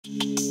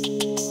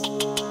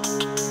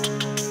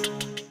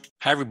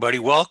Hi, everybody.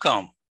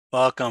 Welcome.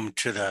 Welcome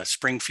to the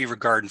Spring Fever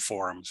Garden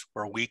Forums,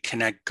 where we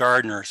connect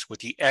gardeners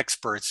with the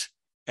experts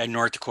at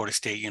North Dakota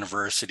State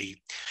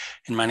University.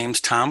 And my name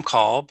is Tom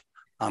Kolb.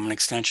 I'm an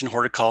extension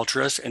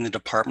horticulturist in the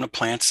Department of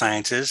Plant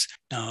Sciences.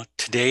 Now,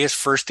 today is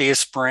first day of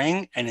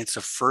spring, and it's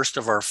the first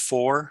of our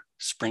 4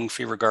 Spring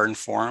Fever Garden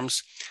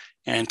Forums.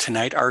 And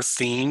tonight, our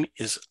theme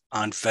is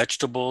on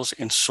vegetables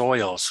and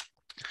soils.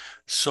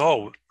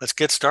 So let's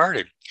get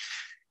started.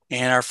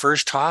 And our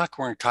first talk,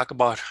 we're going to talk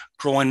about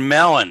growing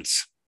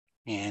melons.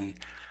 And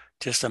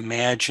just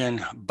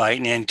imagine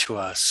biting into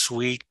a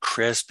sweet,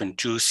 crisp, and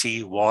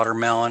juicy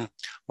watermelon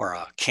or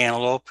a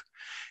cantaloupe,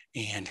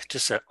 and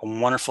just a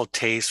wonderful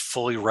taste,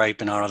 fully ripe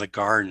and out of the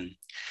garden.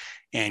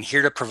 And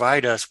here to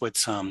provide us with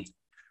some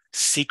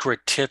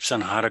secret tips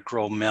on how to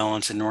grow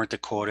melons in North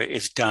Dakota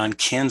is Don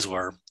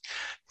Kinzler.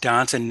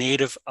 Don's a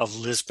native of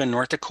Lisbon,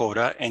 North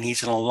Dakota, and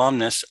he's an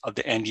alumnus of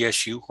the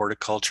NDSU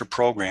horticulture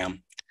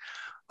program.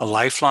 A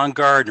lifelong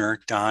gardener,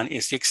 Don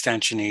is the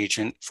extension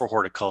agent for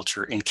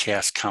horticulture in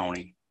Cass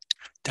County.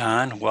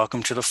 Don,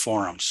 welcome to the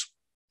forums.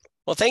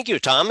 Well, thank you,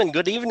 Tom, and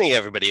good evening,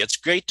 everybody. It's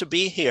great to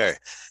be here.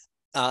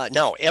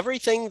 Now,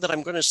 everything that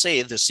I'm going to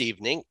say this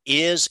evening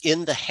is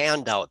in the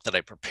handout that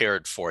I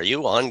prepared for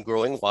you on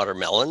growing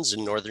watermelons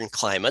in northern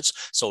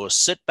climates. So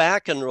sit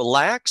back and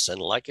relax.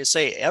 And like I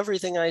say,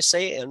 everything I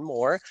say and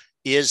more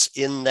is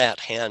in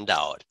that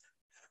handout.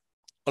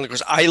 And of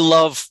course, I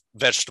love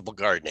vegetable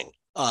gardening.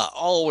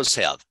 Always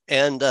have.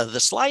 And the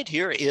slide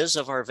here is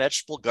of our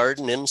vegetable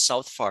garden in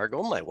South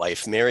Fargo, my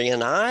wife Mary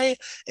and I.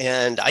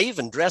 And I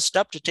even dressed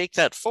up to take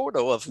that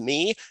photo of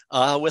me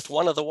with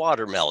one of the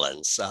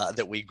watermelons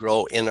that we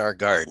grow in our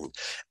garden.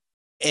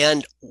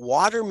 And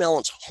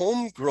watermelons,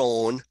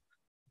 homegrown,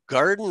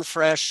 garden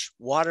fresh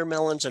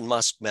watermelons and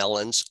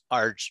muskmelons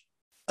are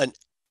an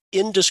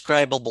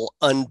indescribable,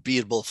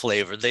 unbeatable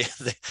flavor.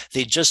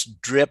 They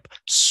just drip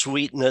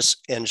sweetness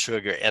and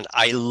sugar, and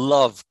I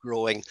love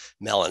growing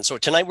melons. So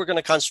tonight we're going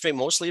to concentrate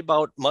mostly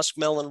about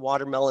muskmelon,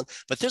 watermelon,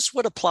 but this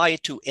would apply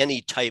to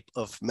any type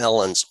of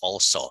melons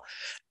also.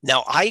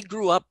 Now, I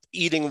grew up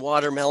eating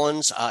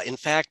watermelons. In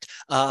fact,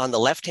 on the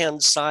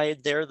left-hand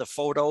side there, the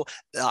photo,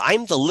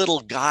 I'm the little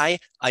guy.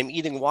 I'm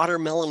eating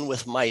watermelon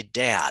with my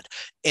dad.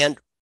 And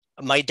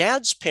my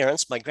dad's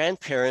parents, my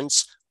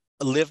grandparents,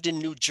 lived in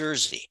New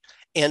Jersey.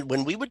 And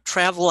when we would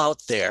travel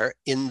out there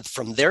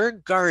from their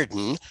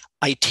garden,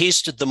 I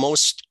tasted the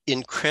most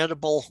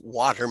incredible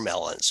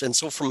watermelons. And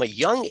so from a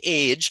young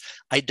age,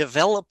 I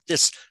developed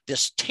this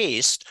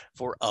taste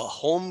for a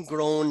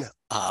homegrown,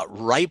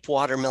 ripe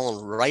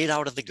watermelon right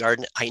out of the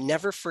garden. I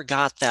never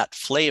forgot that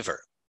flavor.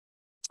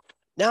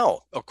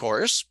 Now, of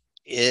course,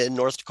 in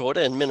North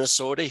Dakota and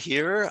Minnesota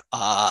here,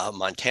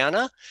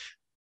 Montana,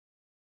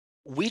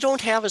 we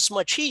don't have as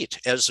much heat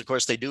as, of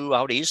course, they do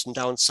out east and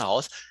down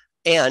south.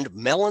 And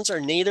melons are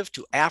native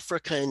to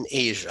Africa and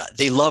Asia.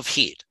 They love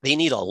heat. They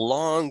need a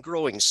long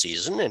growing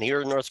season. And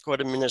here in North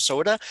Dakota,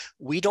 Minnesota,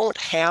 we don't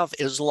have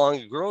as long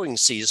a growing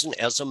season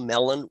as a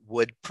melon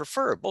would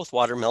prefer, both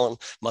watermelon,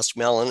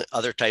 muskmelon,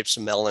 other types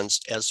of melons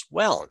as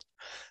well.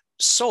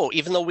 So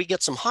even though we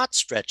get some hot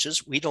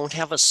stretches, we don't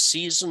have a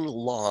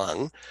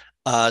season-long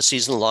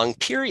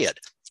period.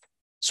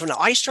 So now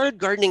I started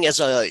gardening as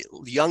a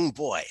young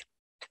boy.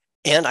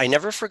 And I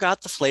never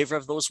forgot the flavor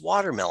of those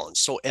watermelons.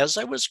 So as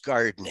I was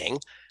gardening,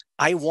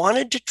 I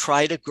wanted to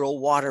try to grow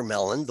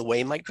watermelon the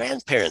way my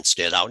grandparents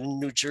did out in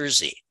New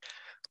Jersey.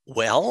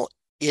 Well,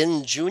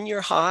 in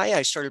junior high,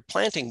 I started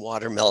planting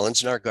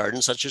watermelons in our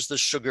garden, such as the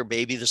Sugar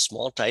Baby, the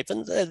small type,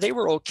 and they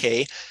were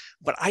okay.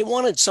 But I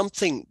wanted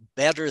something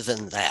better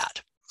than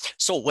that.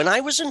 So when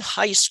I was in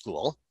high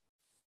school,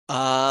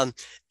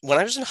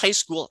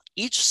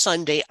 each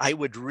Sunday I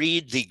would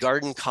read the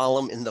garden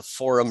column in the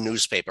Forum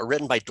newspaper,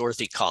 written by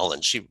Dorothy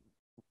Collins. She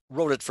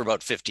wrote it for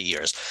about 50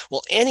 years.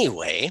 Well,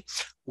 anyway,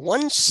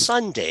 one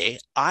Sunday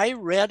I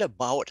read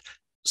about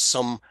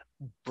some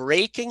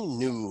breaking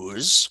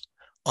news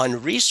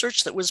on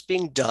research that was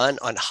being done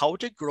on how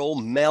to grow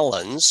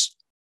melons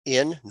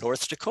in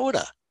North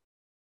Dakota.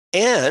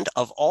 And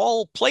of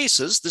all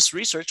places, this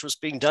research was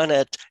being done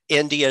at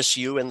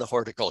NDSU in the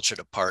horticulture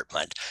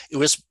department.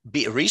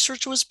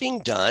 Research was being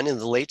done in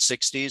the late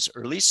 60s,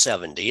 early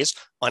 70s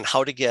on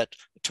how to get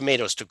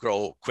tomatoes to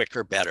grow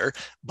quicker, better.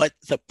 But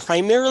the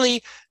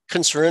primarily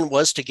concern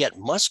was to get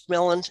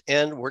muskmelon,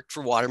 and worked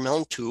for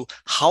watermelon too,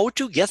 how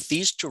to get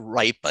these to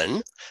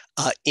ripen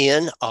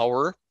in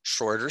our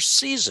shorter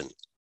season.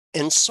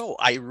 And so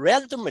I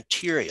read the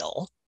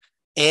material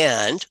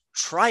and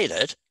tried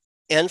it.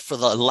 And for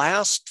the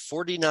last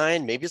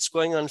 49, maybe it's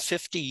going on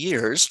 50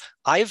 years,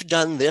 I've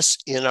done this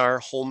in our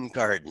home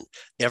garden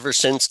ever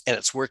since, and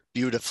it's worked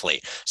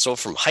beautifully. So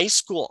from high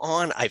school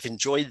on, I've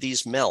enjoyed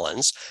these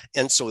melons.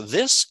 And so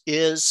this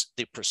is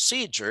the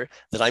procedure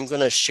that I'm going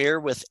to share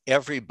with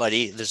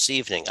everybody this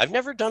evening. I've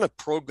never done a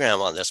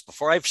program on this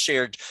before. I've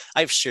shared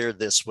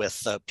this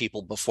with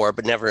people before,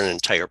 but never an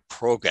entire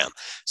program.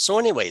 So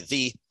anyway,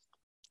 the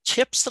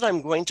tips that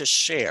I'm going to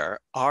share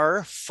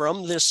are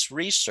from this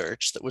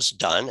research that was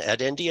done at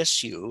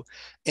NDSU,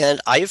 and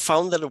I've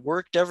found that it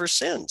worked ever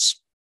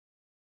since.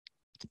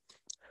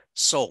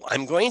 So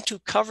I'm going to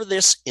cover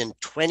this in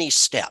 20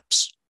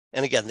 steps.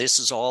 And again, this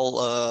is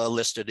all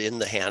listed in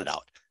the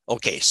handout.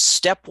 Okay,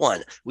 step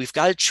one, we've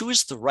got to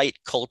choose the right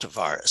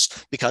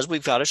cultivars because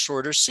we've got a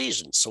shorter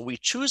season. So we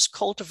choose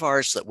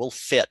cultivars that will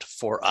fit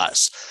for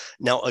us.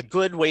 Now, a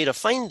good way to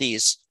find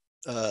these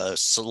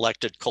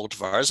selected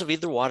cultivars of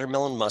either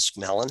watermelon,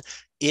 muskmelon,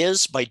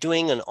 is by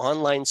doing an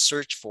online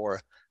search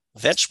for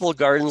vegetable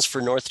gardens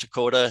for North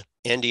Dakota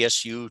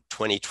NDSU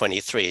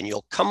 2023, and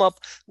you'll come up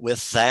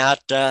with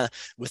that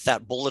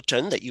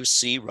bulletin that you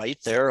see right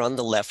there on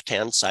the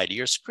left-hand side of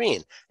your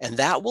screen, and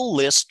that will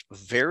list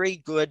very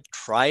good,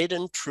 tried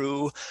and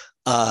true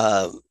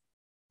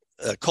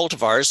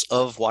cultivars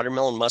of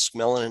watermelon,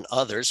 muskmelon, and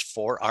others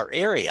for our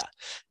area.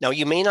 Now,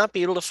 you may not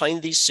be able to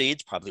find these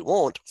seeds, probably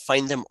won't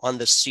find them on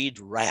the seed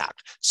rack.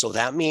 So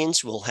that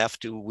means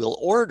we'll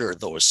order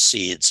those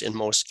seeds in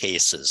most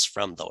cases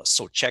from those.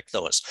 So check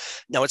those.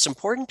 Now, it's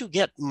important to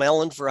get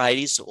melon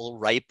varieties that will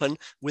ripen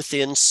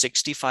within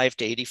 65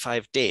 to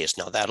 85 days.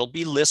 Now, that'll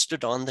be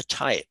listed on the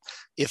type.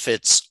 If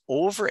it's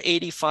over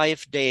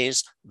 85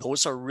 days,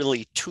 those are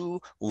really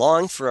too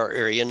long for our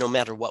area, no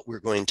matter what we're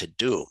going to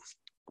do.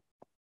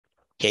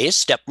 Okay,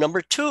 step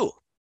number two,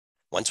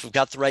 once we've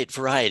got the right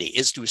variety,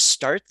 is to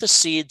start the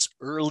seeds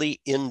early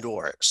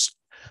indoors.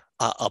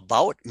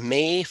 About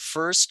May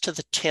 1st to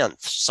the 10th,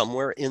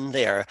 somewhere in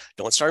there.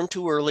 Don't start them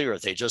too early or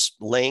they just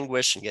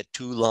languish and get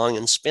too long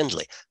and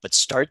spindly. But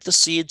start the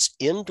seeds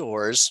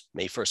indoors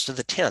May 1st to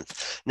the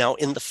 10th. Now,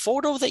 in the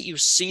photo that you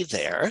see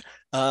there,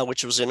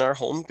 which was in our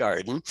home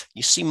garden,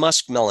 you see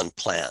muskmelon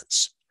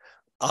plants.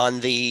 On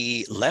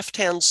the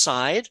left-hand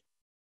side,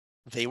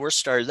 they were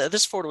started.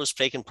 This photo was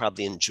taken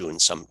probably in June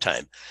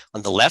sometime.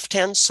 On the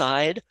left-hand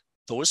side,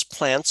 those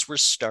plants were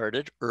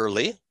started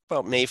early,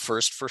 about May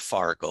 1st for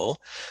Fargo.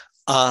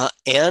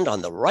 And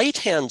on the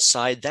right-hand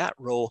side, that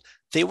row,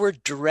 they were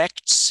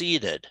direct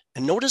seeded.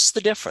 And notice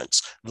the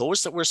difference.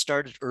 Those that were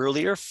started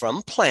earlier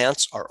from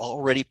plants are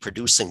already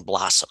producing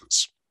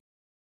blossoms.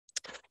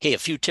 Okay, a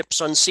few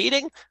tips on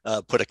seeding.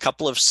 Put a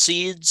couple of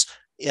seeds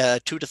 2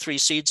 to 3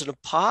 seeds in a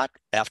pot.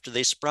 After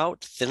they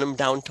sprout, thin them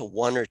down to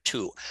 1 or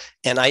 2.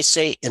 And I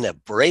say in a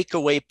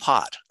breakaway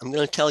pot. I'm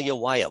going to tell you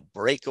why a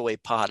breakaway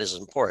pot is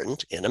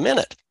important in a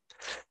minute.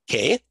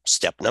 Okay,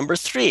 step number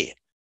 3.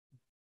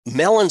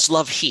 Melons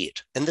love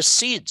heat and the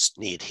seeds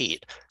need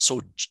heat.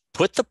 So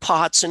put the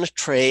pots in a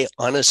tray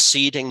on a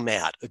seeding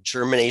mat, a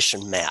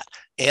germination mat,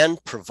 and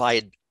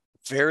provide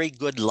very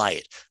good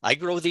light. I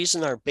grow these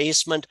in our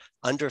basement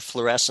under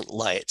fluorescent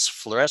lights.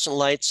 Fluorescent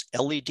lights,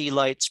 LED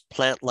lights,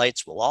 plant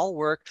lights will all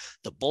work.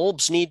 The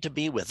bulbs need to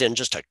be within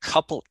just a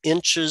couple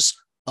inches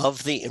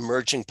of the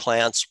emerging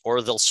plants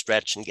or they'll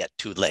stretch and get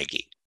too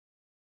leggy.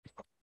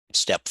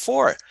 Step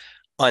 4,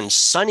 on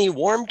sunny,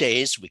 warm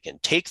days, we can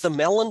take the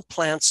melon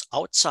plants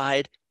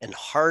outside and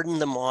harden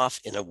them off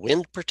in a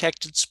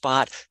wind-protected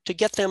spot to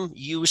get them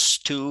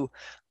used to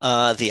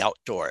the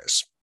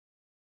outdoors.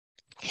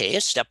 Okay,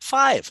 step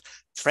 5,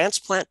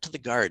 transplant to the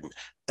garden.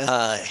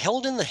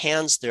 Held in the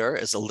hands there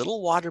is a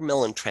little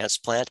watermelon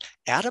transplant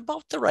at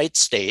about the right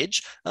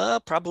stage,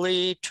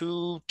 probably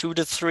two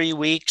to 3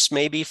 weeks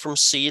maybe from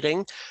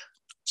seeding.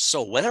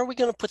 So when are we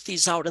going to put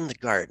these out in the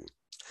garden?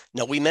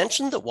 Now, we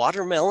mentioned that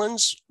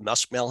watermelons,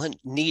 muskmelon,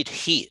 need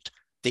heat.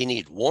 They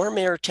need warm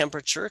air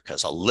temperature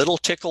because a little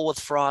tickle with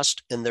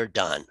frost and they're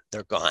done.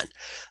 They're gone.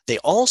 They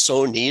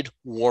also need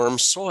warm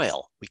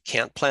soil. We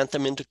can't plant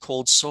them into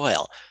cold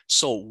soil.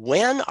 So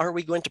when are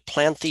we going to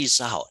plant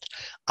these out?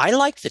 I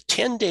like the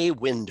 10-day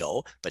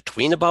window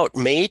between about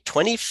May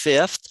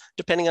 25th,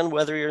 depending on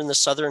whether you're in the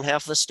southern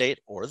half of the state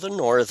or the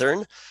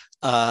northern.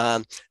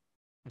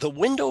 The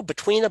window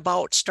between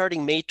about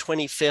starting May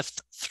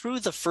 25th through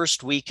the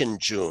first week in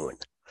June.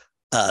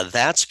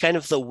 That's kind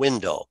of the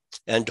window.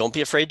 And don't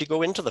be afraid to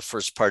go into the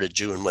first part of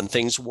June when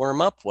things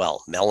warm up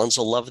well. Melons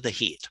will love the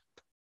heat.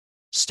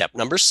 Step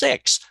number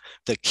 6,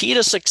 the key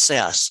to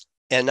success.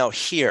 And now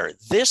here,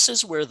 this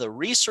is where the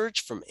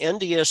research from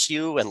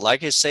NDSU, and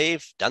like I say,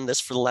 I've done this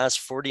for the last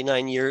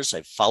 49 years.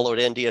 I've followed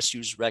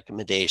NDSU's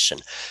recommendation.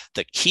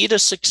 The key to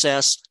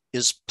success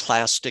is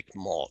plastic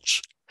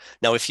mulch.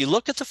 Now, if you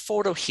look at the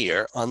photo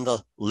here on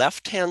the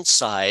left-hand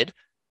side,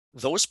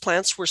 those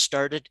plants were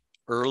started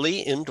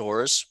early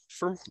indoors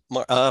for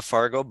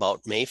Fargo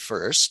about May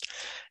 1st.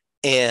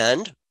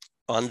 And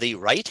on the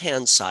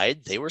right-hand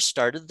side, they were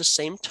started the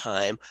same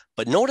time.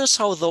 But notice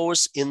how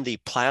those in the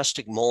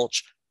plastic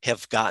mulch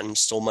have gotten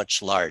so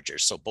much larger.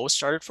 So both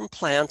started from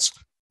plants,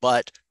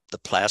 but the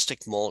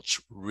plastic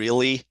mulch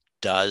really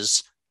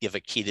does give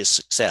a key to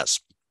success.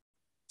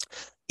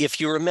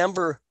 If you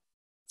remember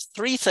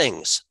 3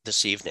 things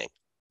this evening: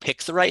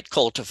 pick the right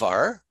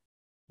cultivar.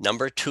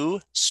 Number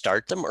 2,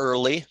 start them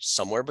early,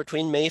 somewhere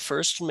between May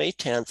 1st and May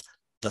 10th.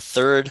 The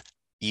 3rd,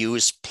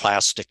 use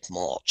plastic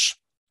mulch.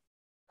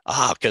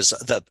 Because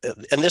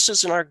and this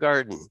is in our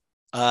garden.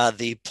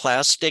 The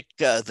plastic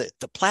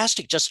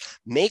just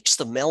makes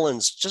the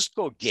melons just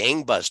go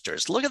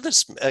gangbusters. Look at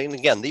this. And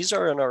again, these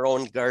are in our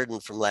own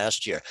garden from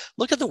last year.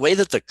 Look at the way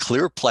that the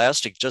clear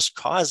plastic just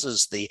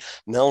causes the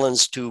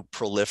melons to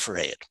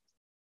proliferate.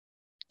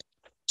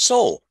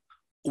 So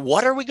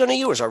what are we going to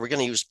use? Are we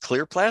going to use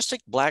clear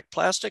plastic, black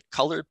plastic,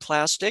 colored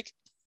plastic?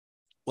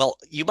 Well,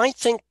 you might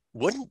think,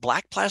 wouldn't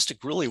black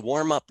plastic really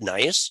warm up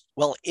nice?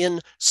 Well, in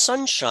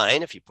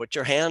sunshine, if you put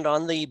your hand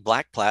on the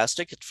black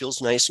plastic, it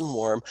feels nice and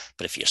warm.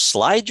 But if you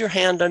slide your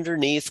hand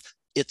underneath,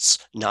 it's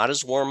not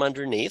as warm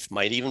underneath,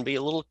 might even be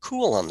a little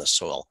cool on the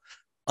soil.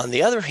 On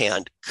the other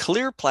hand,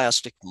 clear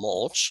plastic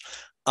mulch,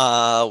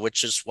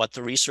 which is what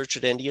the research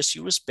at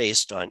NDSU was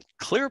based on,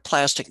 clear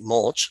plastic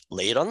mulch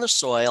laid on the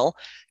soil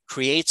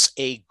creates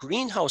a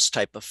greenhouse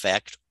type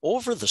effect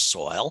over the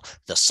soil.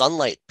 The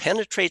sunlight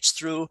penetrates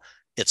through,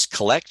 it's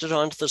collected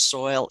onto the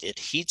soil, it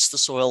heats the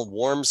soil,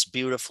 warms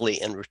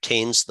beautifully, and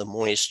retains the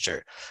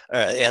moisture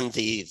and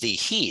the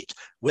heat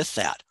with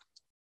that.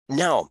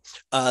 Now,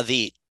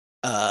 the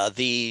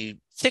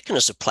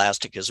thickness of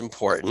plastic is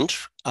important.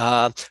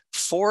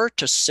 4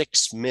 to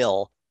 6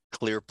 mil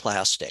clear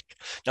plastic.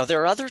 Now,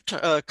 there are other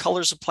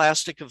colors of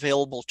plastic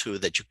available too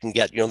that you can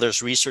get.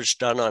 There's research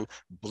done on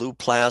blue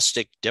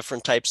plastic,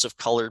 different types of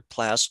colored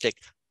plastic,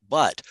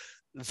 but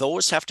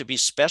those have to be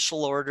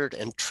special ordered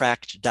and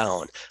tracked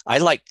down. I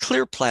like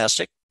clear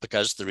plastic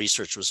because the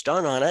research was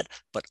done on it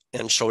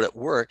and showed it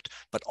worked.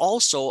 But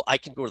also I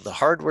can go to the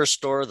hardware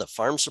store, the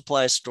farm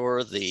supply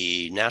store,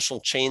 the national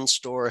chain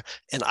store,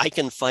 and I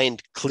can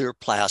find clear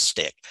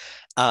plastic.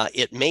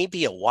 It may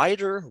be a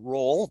wider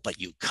roll, but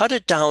you cut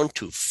it down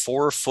to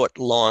 4-foot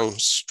long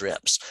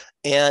strips.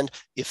 And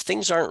if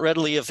things aren't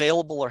readily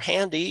available or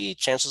handy,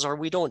 chances are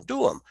we don't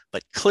do them.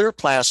 But clear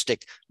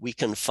plastic we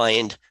can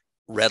find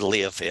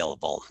readily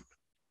available.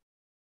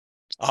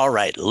 All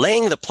right,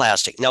 laying the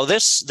plastic. Now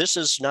this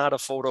is not a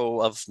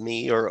photo of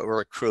me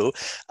or a crew.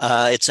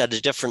 It's at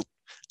a different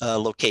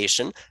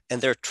location, and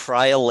they're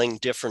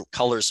trialing different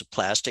colors of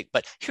plastic.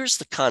 But here's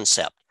the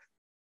concept.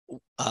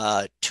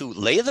 To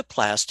lay the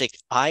plastic,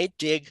 I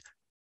dig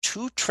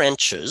 2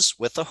 trenches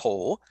with a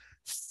hoe,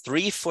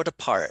 3 foot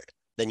apart.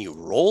 Then you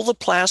roll the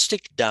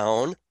plastic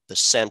down the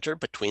center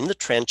between the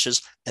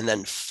trenches and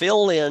then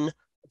fill in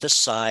the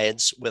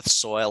sides with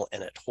soil,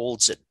 and it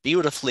holds it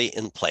beautifully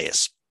in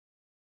place.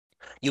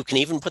 You can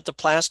even put the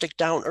plastic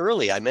down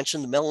early. I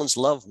mentioned the melons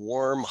love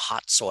warm,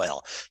 hot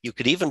soil. You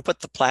could even put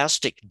the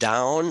plastic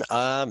down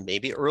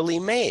maybe early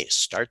May.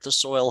 Start the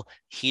soil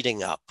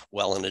heating up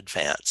well in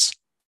advance.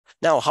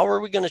 Now, how are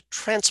we going to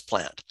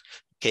transplant?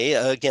 Okay,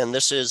 again,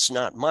 this is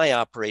not my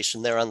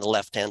operation there on the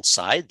left-hand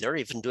side. They're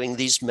even doing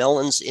these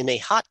melons in a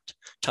hot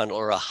tunnel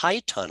or a high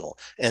tunnel,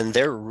 and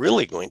they're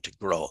really going to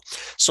grow.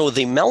 So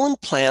the melon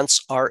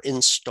plants are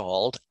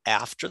installed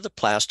after the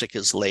plastic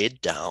is laid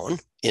down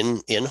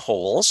in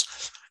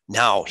holes.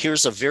 Now,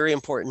 here's a very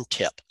important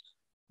tip.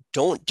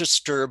 Don't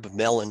disturb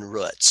melon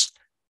roots.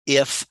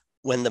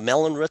 When the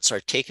melon roots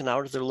are taken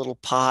out of their little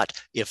pot,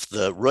 if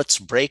the roots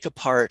break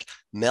apart,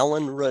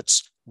 melon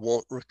roots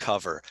won't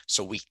recover.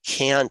 So we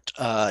can't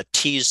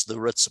tease the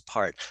roots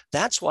apart.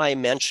 That's why I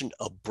mentioned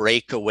a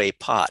breakaway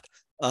pot.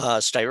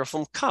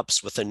 Styrofoam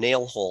cups with a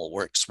nail hole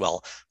works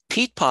well.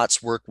 Peat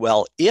pots work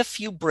well if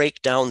you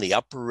break down the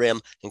upper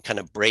rim and kind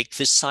of break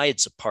the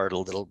sides apart a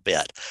little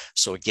bit.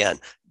 So again,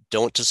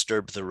 don't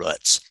disturb the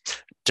roots.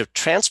 To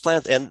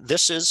transplant, and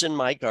this is in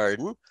my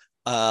garden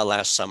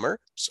last summer,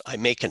 so I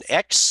make an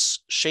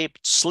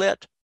X-shaped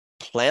slit,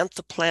 plant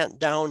the plant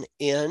down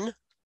in,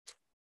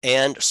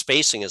 and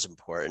spacing is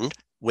important.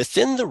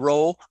 Within the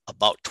row,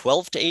 about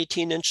 12 to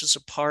 18 inches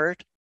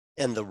apart,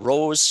 and the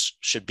rows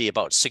should be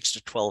about 6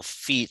 to 12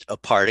 feet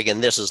apart.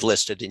 Again, this is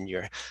listed in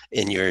your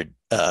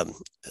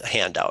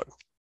handout.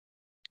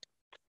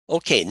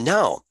 Okay,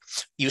 now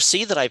you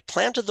see that I've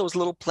planted those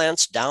little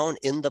plants down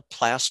in the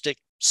plastic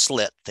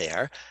slit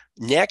there.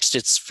 Next,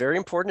 it's very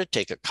important to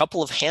take a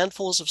couple of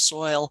handfuls of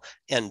soil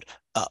and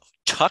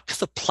tuck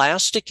the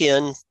plastic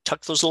in,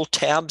 tuck those little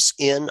tabs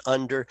in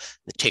under,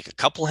 take a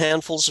couple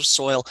handfuls of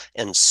soil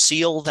and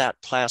seal that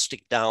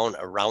plastic down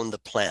around the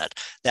plant.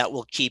 That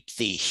will keep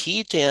the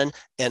heat in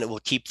and it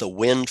will keep the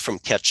wind from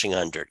catching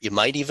under. You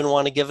might even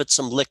want to give it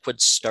some liquid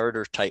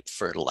starter type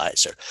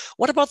fertilizer.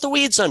 What about the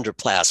weeds under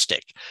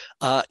plastic?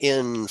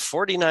 In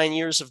 49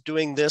 years of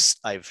doing this,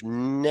 I've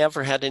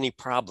never had any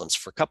problems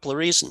for a couple of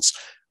reasons.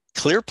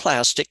 Clear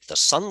plastic, the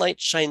sunlight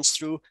shines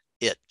through,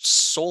 it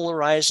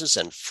solarizes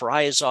and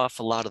fries off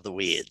a lot of the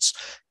weeds.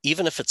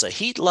 Even if it's a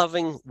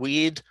heat-loving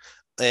weed,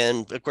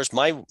 and of course,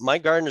 my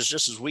garden is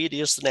just as weedy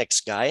as the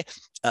next guy.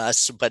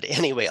 But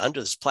anyway,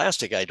 under this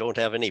plastic, I don't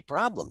have any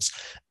problems.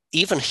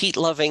 Even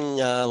heat-loving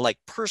like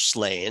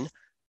purslane,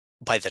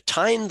 by the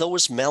time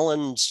those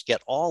melons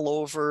get all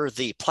over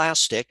the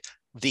plastic,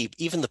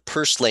 even the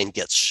purslane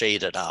gets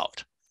shaded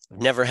out.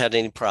 I've never had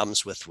any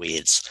problems with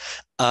weeds.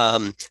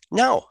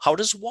 Now, how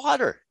does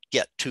water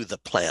get to the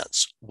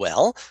plants?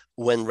 Well,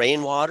 when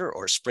rainwater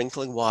or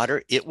sprinkling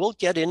water, it will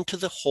get into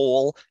the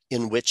hole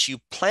in which you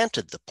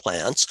planted the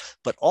plants,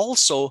 but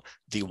also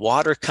the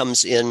water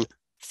comes in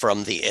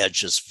from the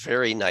edges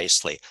very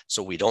nicely.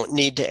 So we don't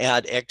need to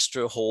add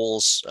extra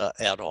holes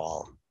at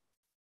all.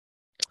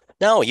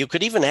 Now, you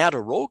could even add a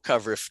row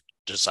cover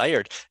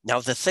desired. Now,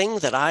 the thing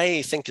that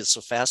I think is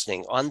so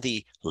fascinating, on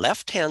the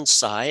left-hand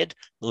side,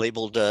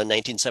 labeled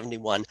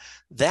 1971,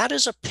 that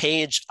is a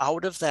page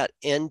out of that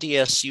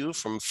NDSU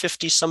from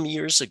 50 some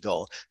years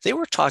ago. They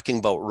were talking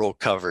about row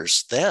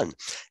covers then.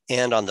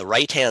 And on the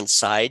right-hand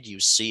side, you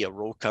see a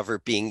row cover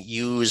being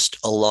used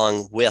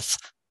along with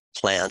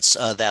plants.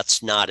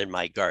 That's not in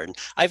my garden.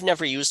 I've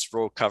never used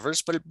row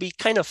covers, but it'd be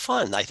kind of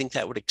fun. I think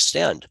that would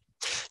extend.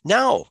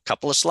 Now, a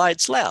couple of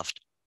slides left.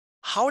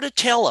 How to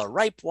tell a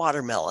ripe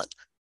watermelon.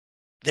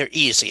 They're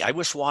easy. I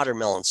wish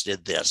watermelons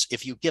did this.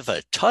 If you give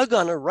a tug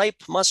on a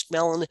ripe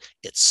muskmelon,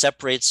 it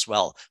separates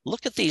well.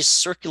 Look at these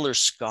circular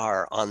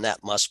scar on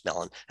that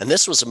muskmelon. And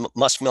this was a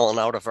muskmelon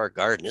out of our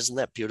garden. Isn't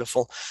that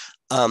beautiful?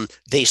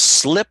 They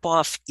slip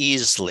off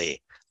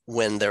easily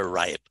when they're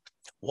ripe.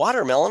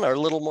 Watermelon are a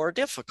little more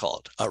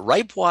difficult. A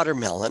ripe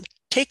watermelon,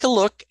 take a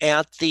look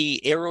at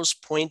the arrows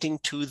pointing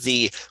to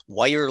the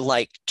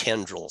wire-like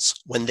tendrils.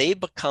 When they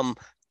become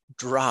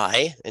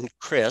dry and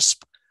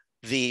crisp,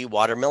 the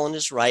watermelon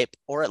is ripe,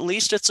 or at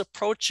least it's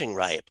approaching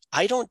ripe.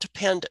 I don't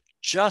depend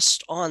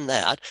just on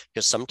that,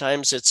 because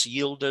sometimes it's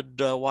yielded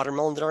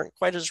watermelon that aren't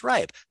quite as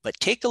ripe. But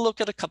take a look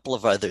at a couple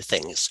of other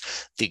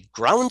things. The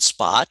ground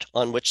spot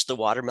on which the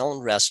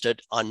watermelon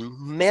rested on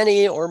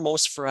many or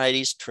most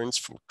varieties turns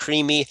from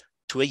creamy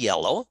to a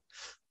yellow.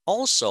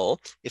 Also,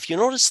 if you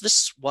notice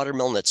this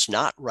watermelon that's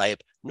not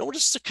ripe,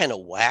 notice the kind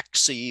of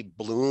waxy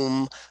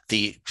bloom,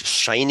 the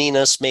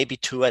shininess maybe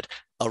to it.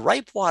 A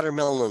ripe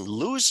watermelon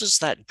loses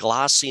that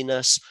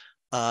glossiness,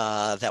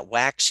 that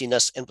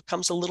waxiness, and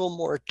becomes a little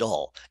more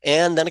dull.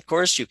 And then, of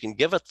course, you can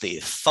give it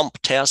the thump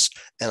test,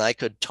 and I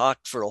could talk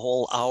for a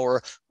whole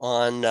hour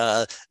on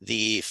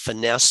the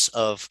finesse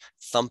of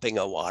thumping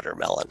a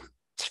watermelon.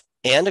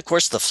 And of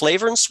course, the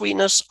flavor and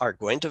sweetness are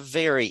going to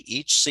vary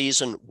each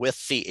season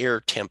with the air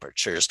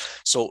temperatures.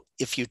 So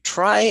if you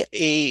try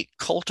a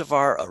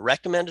cultivar, a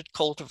recommended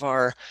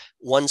cultivar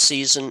one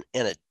season,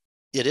 and it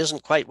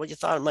isn't quite what you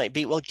thought it might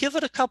be, well, give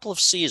it a couple of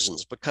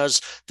seasons,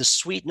 because the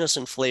sweetness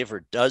and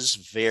flavor does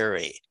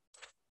vary.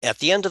 At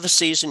the end of the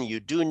season,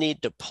 you do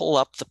need to pull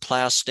up the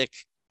plastic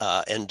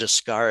and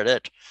discard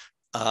it.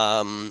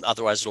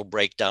 Otherwise, it'll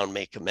break down,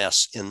 make a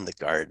mess in the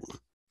garden.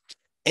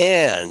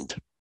 And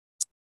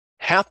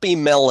happy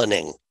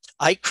meloning.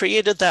 I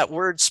created that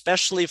word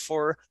specially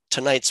for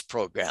tonight's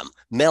program.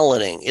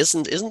 Meloning.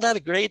 Isn't that a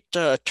great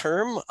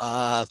term?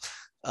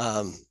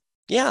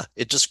 Yeah,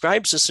 it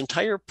describes this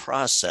entire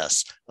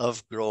process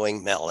of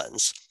growing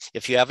melons.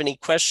 If you have any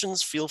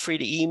questions, feel free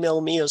to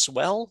email me as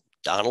well,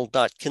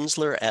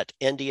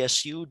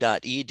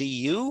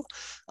 donald.kinzler@ndsu.edu.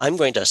 I'm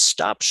going to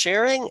stop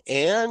sharing,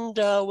 and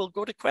we'll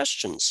go to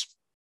questions.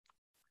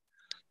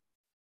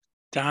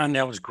 Don,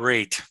 that was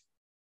great.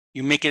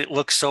 You make it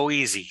look so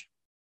easy.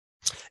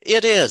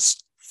 It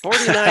is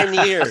 49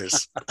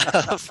 years,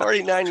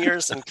 49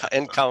 years and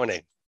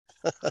counting.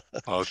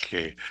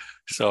 Okay,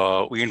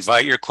 so we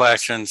invite your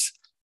questions,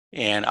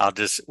 and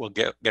we'll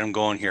get them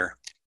going here.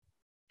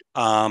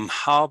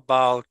 How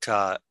about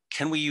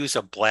can we use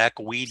a black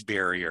weed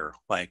barrier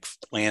like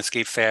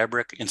landscape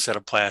fabric instead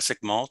of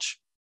plastic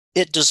mulch?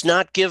 It does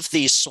not give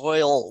the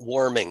soil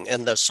warming,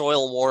 and the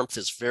soil warmth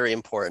is very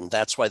important.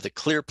 That's why the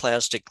clear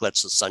plastic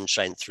lets the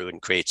sunshine through and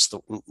creates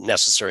the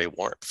necessary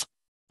warmth.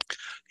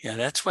 Yeah,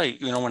 that's why,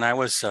 when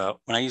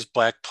I use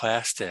black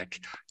plastic,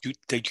 you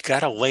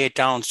got to lay it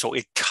down so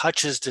it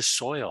touches the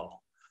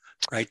soil,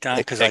 right, Don?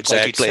 Because like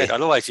you said,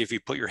 otherwise, if you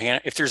put your hand,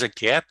 if there's a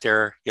gap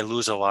there, you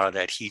lose a lot of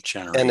that heat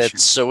generation. And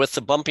it's so with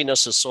the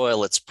bumpiness of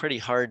soil, it's pretty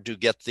hard to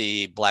get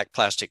the black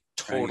plastic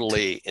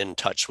totally in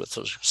touch with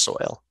the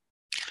soil.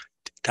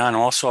 Don,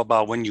 also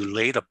about when you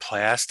lay the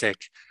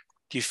plastic,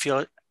 do you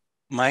feel,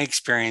 my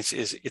experience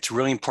is it's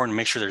really important to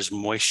make sure there's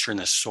moisture in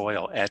the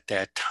soil at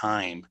that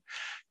time,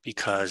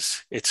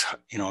 because it's,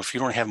 if you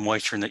don't have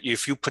moisture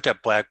if you put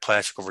that black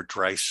plastic over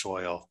dry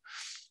soil,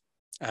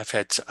 I've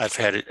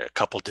had a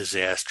couple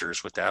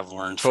disasters with that. I've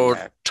learned from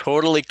that.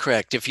 Totally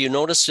correct. If you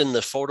notice in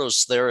the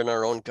photos there in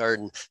our own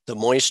garden, the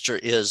moisture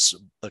is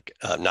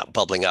not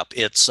bubbling up.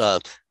 It's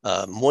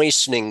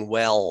moistening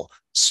well,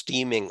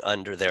 steaming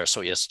under there. So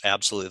yes,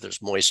 absolutely,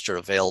 there's moisture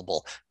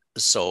available.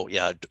 So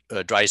yeah,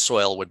 dry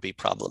soil would be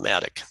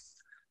problematic.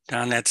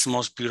 Don, that's the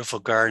most beautiful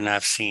garden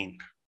I've seen.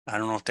 I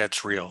don't know if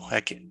that's real.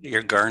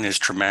 Your garden is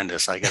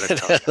tremendous. I got to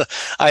tell you.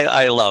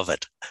 I love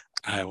it.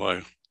 I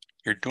would.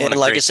 You're doing and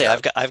like I say,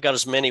 job. I've got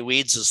as many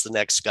weeds as the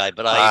next guy,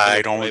 but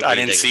I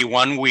didn't see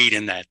one weed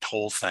in that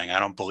whole thing. I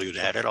don't believe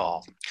that at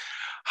all.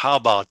 How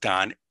about,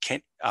 Don?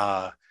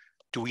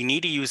 Do we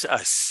need to use a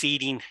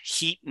seeding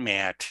heat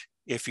mat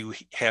if you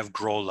have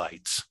grow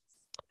lights?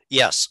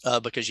 Yes,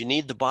 because you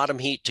need the bottom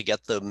heat to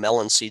get the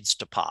melon seeds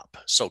to pop.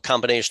 So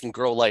combination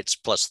grow lights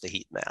plus the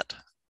heat mat.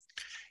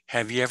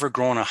 Have you ever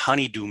grown a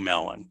honeydew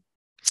melon?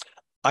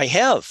 I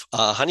have.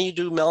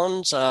 Honeydew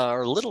melons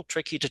are a little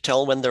tricky to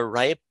tell when they're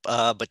ripe,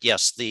 but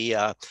yes,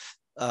 what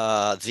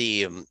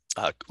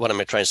am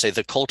I trying to say?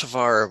 The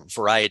cultivar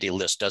variety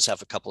list does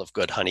have a couple of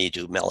good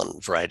honeydew melon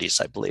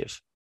varieties, I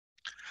believe.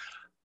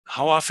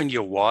 How often do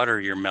you water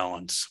your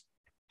melons?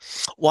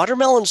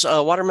 Watermelon,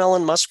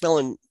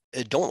 muskmelon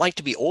don't like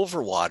to be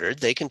overwatered.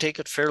 They can take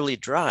it fairly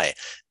dry.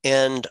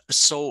 And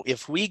so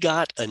if we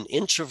got an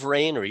inch of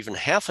rain or even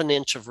half an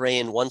inch of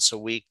rain once a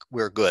week,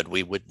 we're good.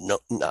 We would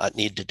not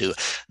need to do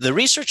it. The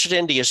research at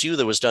NDSU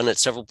that was done at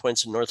several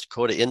points in North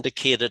Dakota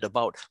indicated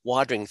about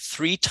watering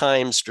 3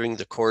 times during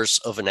the course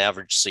of an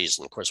average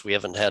season. Of course, we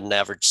haven't had an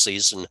average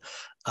season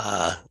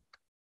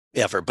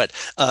ever, but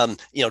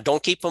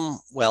don't keep them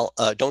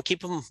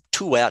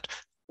too wet.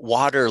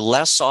 Water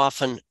less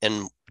often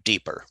and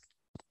deeper.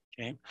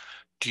 Okay.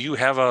 Do you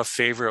have a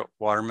favorite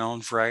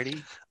watermelon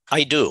variety?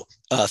 I do.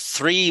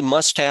 3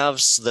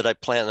 must-haves that I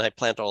plant, and I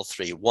plant all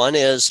 3. One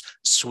is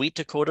Sweet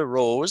Dakota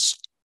Rose.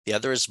 The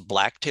other is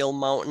Blacktail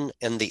Mountain,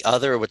 and the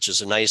other, which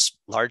is a nice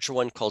larger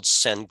one, called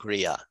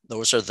Sangria.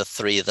 Those are the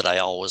 3 that I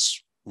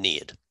always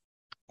need.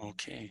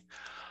 Okay.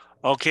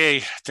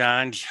 Okay,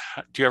 Don,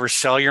 do you ever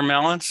sell your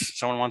melons?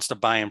 Someone wants to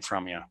buy them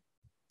from you.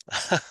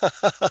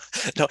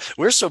 No,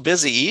 we're so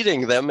busy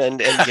eating them and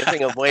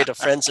giving them away to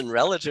friends and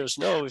relatives.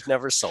 No, we've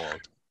never sold.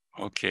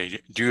 Okay.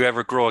 Do you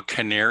ever grow a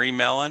canary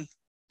melon?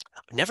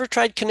 Never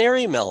tried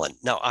canary melon.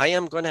 Now, I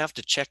am going to have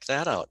to check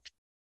that out.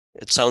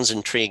 It sounds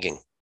intriguing.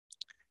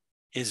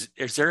 Is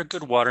there a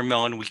good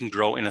watermelon we can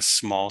grow in a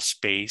small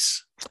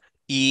space?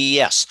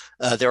 Yes,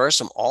 there are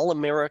some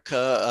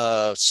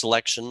all-America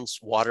selections,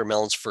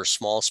 watermelons for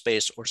small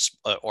space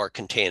or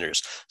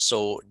containers.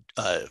 So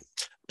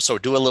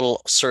do a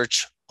little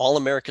search,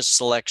 all-America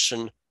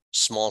selection,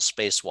 small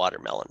space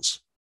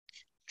watermelons.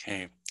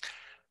 Okay.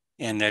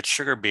 And that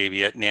sugar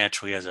baby, it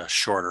naturally has a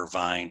shorter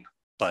vine,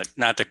 but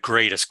not the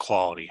greatest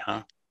quality,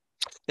 huh?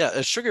 Yeah,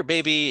 a sugar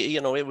baby,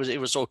 it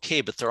was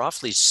okay, but they're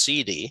awfully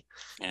seedy,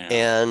 Yeah,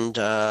 and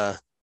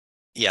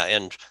yeah,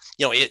 and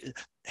it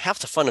half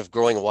the fun of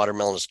growing a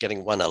watermelon is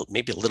getting one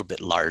maybe a little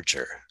bit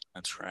larger.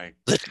 that's right.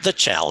 The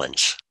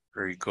challenge.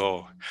 There you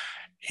go.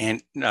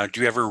 And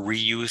do you ever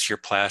reuse your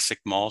plastic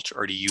mulch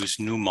or do you use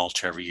new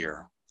mulch every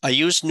year? I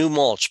use new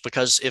mulch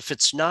because if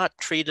it's not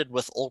treated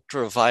with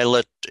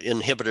ultraviolet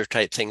inhibitor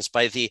type things,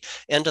 by the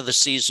end of the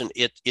season,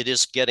 it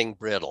is getting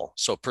brittle.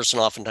 So a person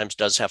oftentimes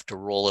does have to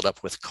roll it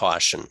up with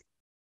caution.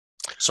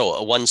 So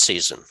one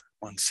season.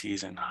 One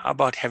season. How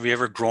about have you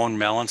ever grown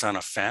melons on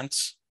a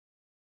fence?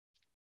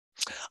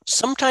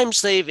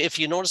 Sometimes if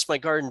you notice, my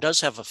garden does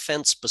have a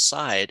fence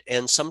beside,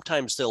 and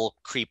sometimes they'll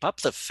creep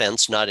up the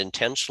fence, not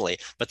intentionally,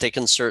 but they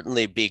can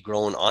certainly be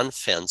grown on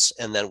fence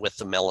and then with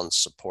the melons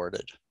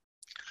supported.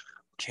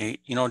 Okay.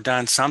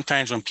 Don,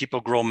 sometimes when people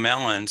grow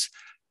melons,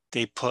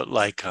 they put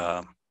like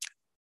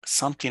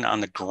something on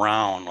the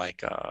ground,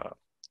 like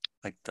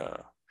the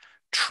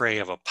tray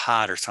of a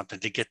pot or something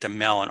to get the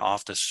melon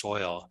off the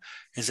soil.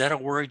 Is that a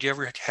worry? Do you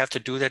ever have to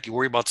do that? Do you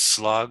worry about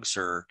slugs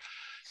or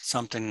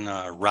something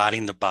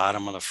rotting the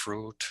bottom of the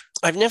fruit?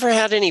 I've never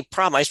had any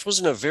problem. I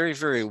suppose in a very,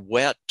 very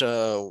wet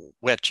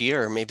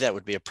year, maybe that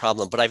would be a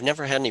problem, but I've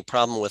never had any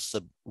problem with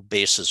the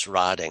bases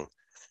rotting.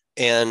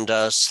 And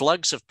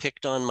slugs have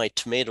picked on my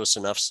tomatoes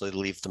enough so they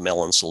leave the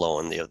melons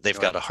alone. They've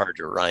got Good. a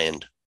harder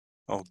rind.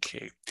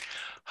 Okay.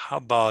 How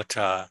about,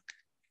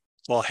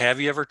 well,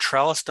 have you ever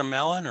trellised a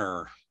melon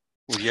or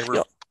would you You ever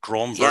know,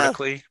 grow them yeah,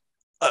 vertically?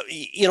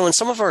 in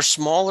some of our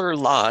smaller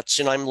lots,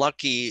 I'm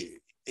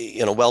lucky,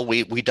 well,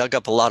 we dug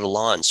up a lot of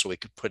lawns so we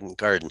could put in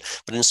garden.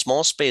 But in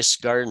small space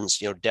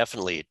gardens,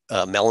 definitely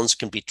melons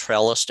can be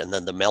trellised and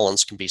then the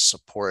melons can be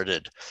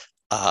supported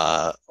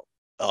uh,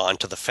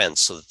 onto the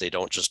fence so that they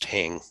don't just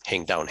hang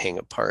down, hang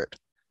apart.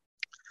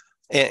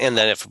 And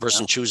then if a Yeah.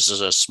 person chooses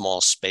a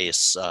small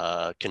space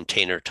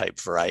container type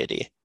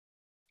variety.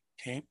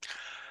 Okay.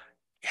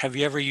 Have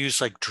you ever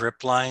used like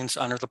drip lines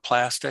under the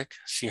plastic?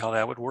 See how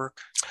that would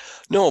work?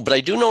 No, but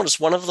I do notice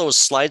one of those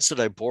slides that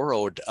I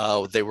borrowed,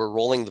 they were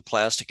rolling the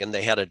plastic and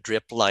they had a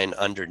drip line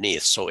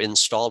underneath. So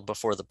installed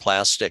before the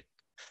plastic,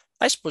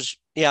 I suppose,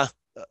 yeah,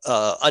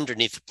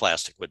 underneath the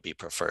plastic would be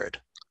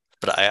preferred.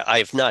 But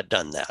I've not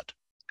done that.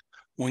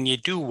 When you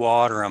do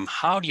water them,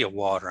 how do you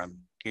water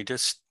them? Do you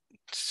just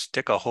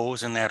stick a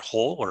hose in that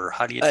hole or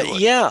how do you do it?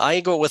 Yeah, I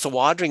go with a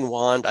watering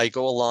wand. I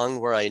go along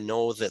where I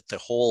know that the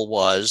hole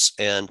was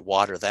and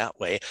water that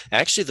way.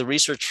 Actually, the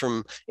research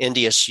from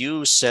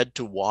NDSU said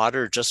to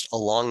water just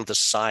along the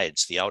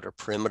sides, the outer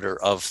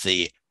perimeter of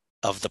the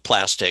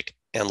plastic,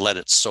 and let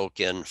it soak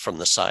in from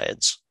the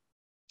sides.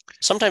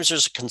 Sometimes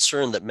there's a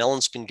concern that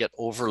melons can get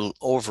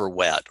over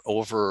wet,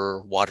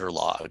 over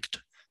waterlogged.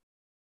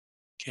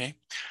 Okay.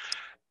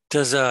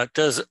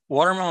 Does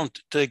watermelon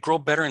do they grow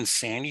better in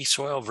sandy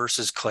soil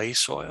versus clay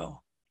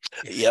soil?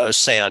 If Yeah,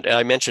 sand.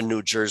 I mentioned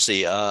New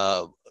Jersey.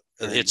 there you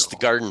It's the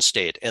go. garden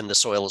state, and the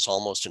soil is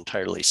almost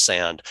entirely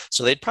sand.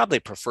 So they'd probably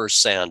prefer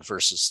sand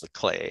versus the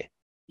clay.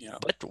 Yeah,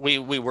 But we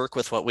work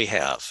with what we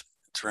have.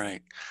 that's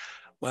right.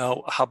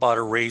 Well, how about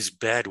a raised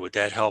bed? Would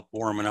that help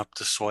warming up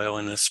the soil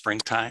in the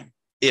springtime?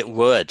 It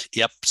would.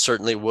 Yep,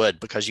 certainly would,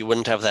 because you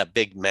wouldn't have that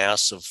big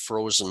mass of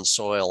frozen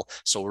soil.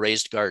 So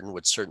raised garden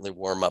would certainly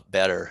warm up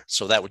better.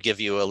 So that would give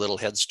you a little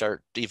head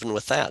start even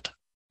with that.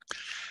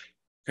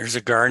 There's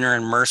a gardener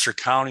in Mercer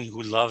County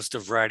who loves the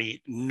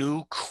variety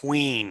New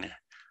Queen,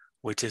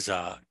 which is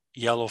a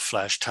yellow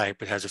flesh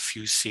type. It has a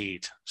few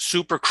seeds.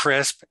 Super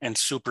crisp and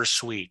super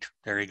sweet.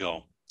 There you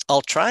go.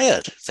 I'll try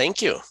it.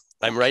 Thank you.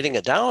 I'm writing Okay.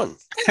 it down.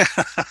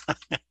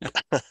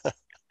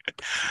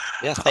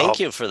 Yeah, How, thank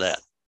you for that.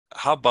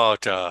 how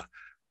about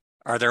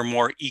are there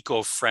more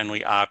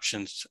eco-friendly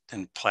options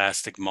than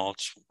plastic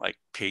mulch? Like,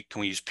 can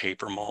we use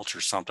paper mulch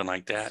or something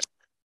like that?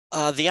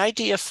 The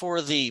idea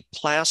for the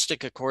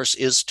plastic, of course,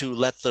 is to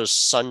let the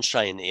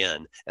sunshine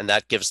in, and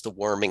that gives the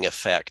warming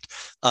effect.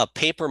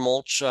 Paper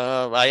mulch,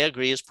 I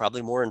agree, is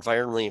probably more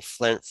environmentally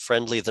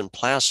friendly than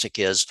plastic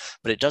is,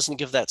 but it doesn't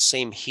give that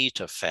same heat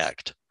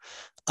effect.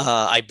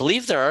 I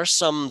believe there are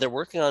some, they're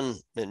working on,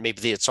 and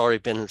maybe it's already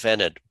been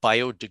invented,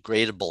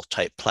 biodegradable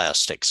type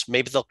plastics.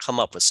 Maybe they'll come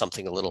up with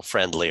something a little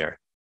friendlier.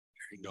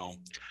 There you go.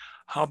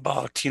 How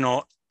about,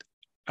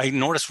 I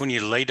noticed when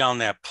you lay down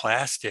that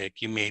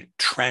plastic, you made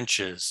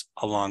trenches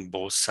along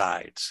both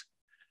sides.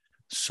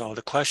 So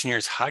the question here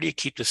is, how do you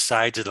keep the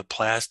sides of the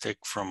plastic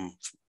from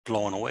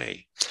blowing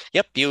away?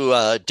 Yep, you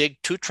dig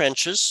 2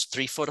 trenches,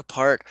 3 foot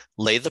apart,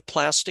 lay the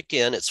plastic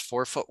in. It's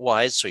 4 foot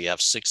wide, so you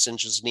have 6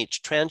 inches in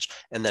each trench,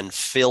 and then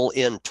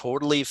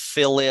totally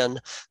fill in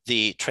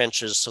the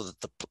trenches so that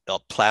the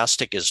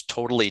plastic is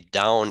totally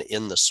down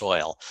in the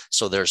soil.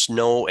 So there's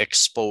no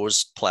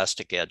exposed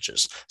plastic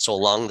edges. So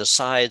along the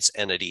sides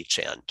and at each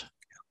end,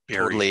 Buried.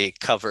 totally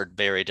covered,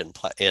 buried in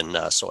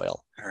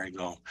soil. There you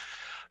go.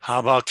 How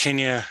about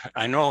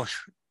I know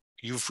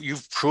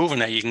you've proven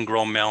that you can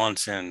grow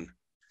melons in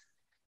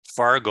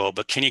Fargo,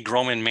 but can you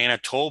grow them in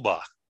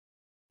Manitoba?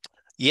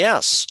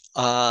 Yes,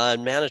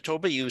 in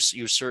Manitoba, you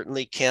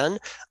certainly can,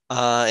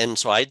 and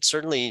so I'd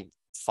certainly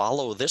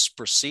follow this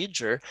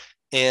procedure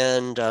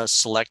and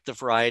select the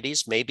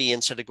varieties. Maybe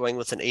instead of going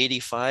with an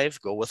 85,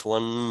 go with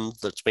one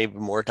that's maybe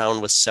more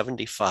down with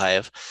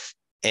 75.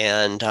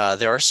 And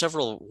there are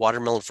several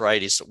watermelon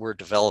varieties that were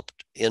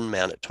developed in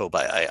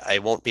Manitoba. I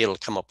won't be able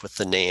to come up with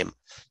the name,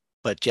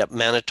 but yeah,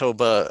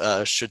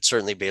 Manitoba should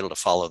certainly be able to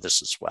follow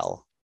this as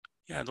well.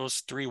 Yeah, those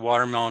three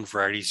watermelon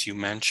varieties you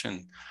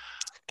mentioned,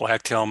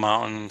 Blacktail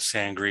Mountain,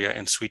 Sangria,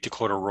 and Sweet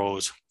Dakota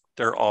Rose,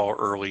 they're all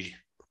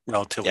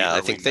relatively Yeah, I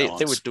early think they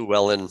melons. would do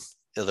well in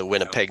the Yeah.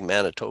 Winnipeg,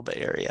 Manitoba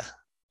area.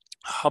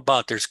 How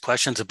about there's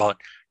questions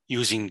about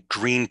using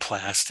green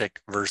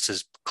plastic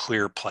versus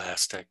clear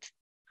plastic?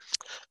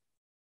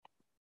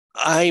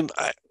 I,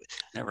 I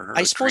Never heard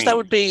I of suppose that green.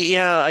 would be,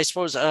 yeah, I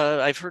suppose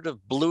I've heard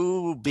of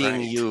blue being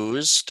Right.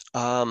 used,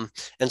 and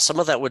some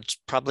of that would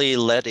probably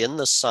let in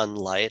the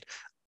sunlight.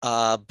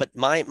 But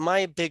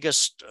my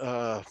biggest,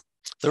 the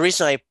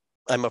reason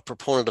I'm a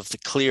proponent of the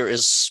clear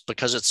is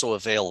because it's so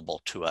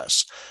available to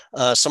us.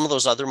 Some of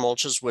those other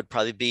mulches would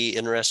probably be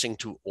interesting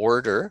to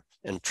order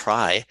and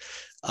try,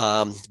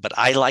 but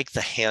I like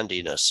the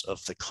handiness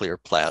of the clear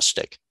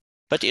plastic.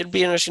 But it'd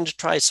be interesting to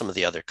try some of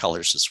the other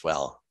colors as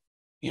well.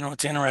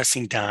 What's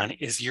interesting, Don,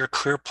 is your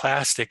clear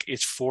plastic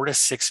is 4 to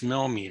 6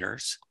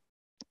 millimeters,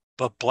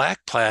 but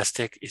black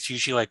plastic is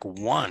usually like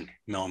 1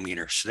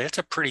 millimeter. So that's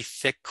a pretty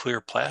thick clear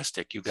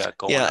plastic you got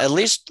going Yeah, on there. at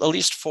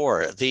least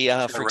four. The Is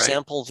that for right?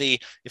 example, the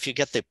if you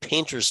get the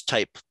painter's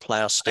type I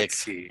plastic,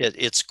 see.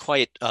 it's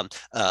quite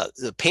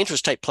the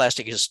painter's type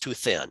plastic is too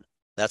thin.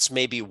 That's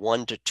maybe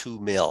 1 to 2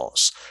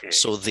 mils. Okay.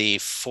 So the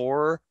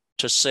 4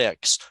 to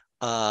 6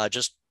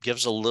 just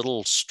gives a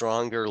little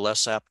stronger,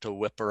 less apt to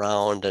whip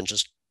around, and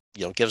just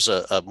gives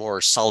a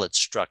more solid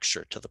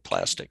structure to the Okay.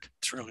 plastic.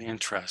 It's really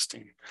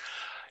interesting.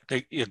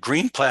 The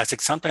green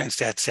plastic, sometimes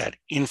that's that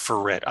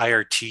infrared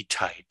IRT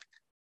type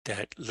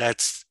that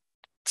lets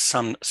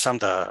some of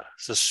the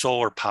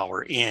solar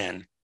power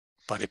in,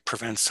 but it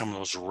prevents some of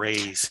those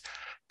rays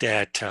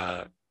that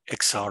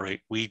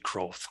accelerate weed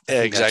growth. I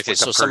think that's Exactly. what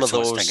the So some of person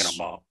was thinking those,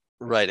 about.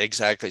 right,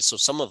 exactly. So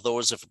some of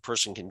those, if a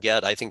person can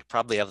get, I think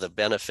probably have the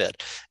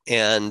benefit,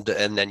 and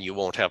then you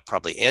won't have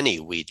probably any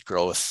weed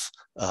growth.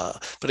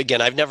 But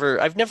again, I've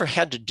never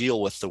had to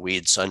deal with the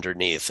weeds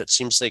underneath. It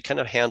seems they kind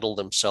of handle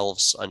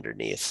themselves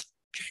underneath.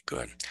 Okay,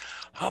 good.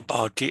 How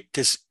about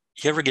does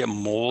you ever get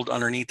mold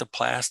underneath the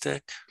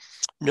plastic?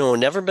 No,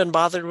 never been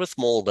bothered with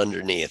mold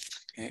underneath.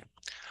 Okay.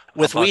 How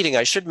With about weeding,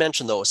 I should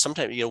mention though,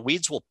 sometimes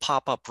weeds will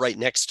pop up right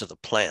next to the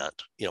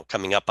plant,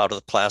 coming up out of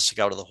the plastic,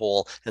 out of the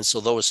hole, and so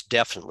those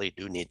definitely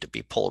do need to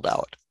be pulled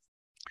out.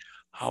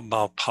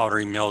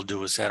 powdery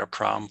mildew? Is that a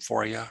problem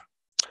for you?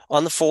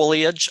 On the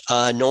foliage,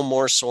 no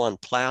more so on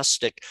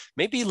plastic,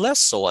 maybe less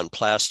so on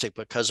plastic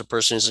because a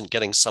person isn't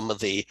getting some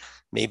of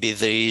maybe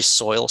the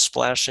soil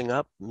splashing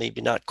up,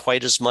 maybe not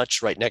quite as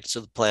much right next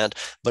to the plant,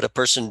 but a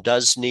person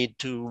does need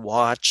to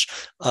watch.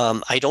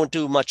 I don't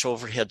do much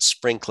overhead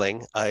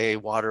sprinkling. I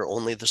water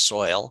only the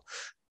soil.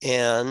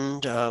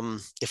 And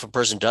if a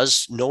person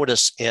does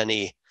notice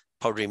any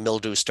powdery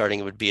mildew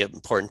starting, it would be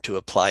important to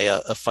apply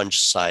a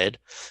fungicide.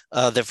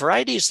 The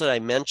varieties that I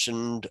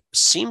mentioned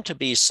seem to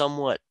be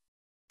somewhat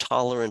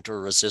tolerant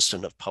or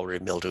resistant of powdery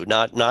mildew,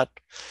 not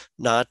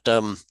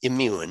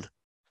immune,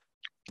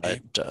 but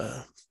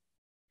Okay.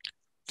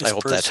 I This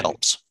hope that person,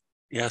 helps.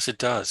 yes, it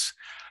does.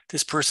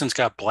 This person's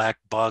got black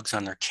bugs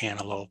on their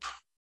cantaloupe.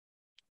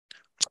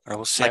 Are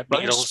those Black sap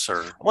bugs. beetles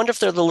or? I wonder if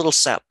they're the little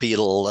sap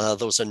beetle,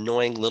 those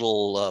annoying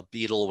little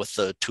beetle with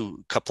the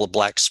couple of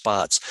black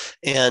spots,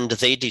 and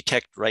they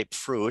detect ripe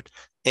fruit.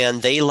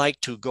 And they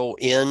like to go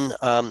in.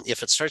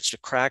 If it starts to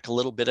crack a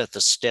little bit at the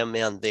stem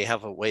end, they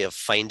have a way of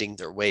finding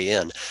their way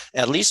in.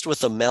 At least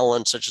with a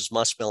melon, such as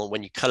muskmelon,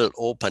 when you cut it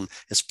open,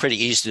 it's pretty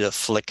easy to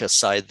flick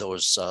aside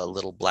those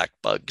little black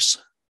bugs.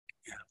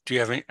 Do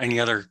you have any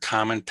other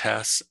common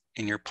pests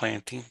in your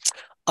planting?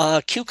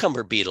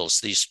 Cucumber beetles,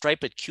 these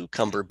striped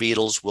cucumber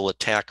beetles will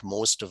attack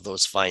most of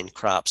those vine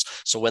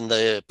crops. So when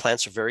the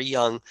plants are very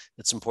young,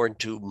 it's important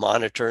to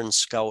monitor and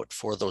scout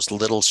for those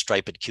little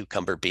striped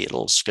cucumber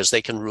beetles because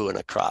they can ruin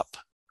a crop.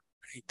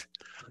 Right.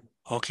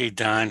 Okay,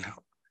 Don,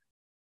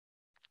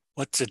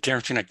 what's the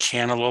difference between a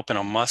cantaloupe and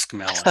a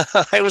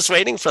muskmelon? I was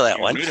waiting for that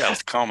You one. knew that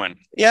was coming.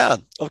 Yeah.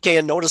 Okay.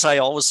 And notice I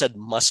always said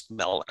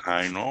muskmelon.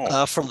 I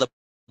know. From the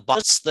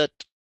bots that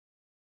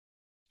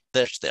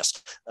there's this.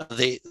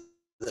 The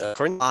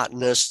According to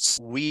botanists,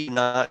 we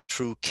not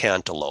true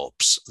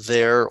cantaloupes.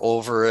 They're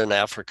over in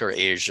Africa or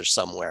Asia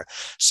somewhere.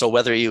 So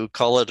whether you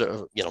call it,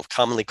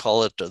 commonly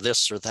call it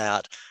this or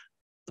that,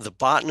 the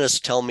botanists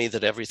tell me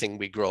that everything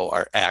we grow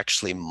are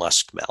actually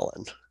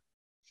muskmelon.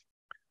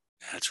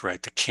 That's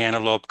right. The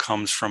cantaloupe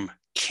comes from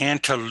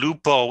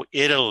Cantalupo,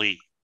 Italy.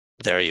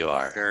 There you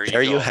are. There you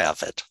There you go.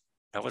 have it.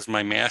 That was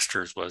my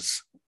master's, was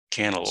So is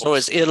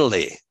cantaloupes.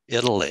 Italy.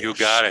 Italy. You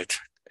got it.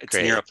 It's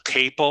near Great. a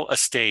papal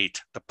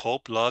estate. The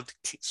Pope loved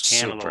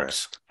Super.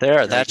 cantaloupes. There,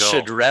 There you that go.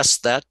 should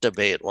rest that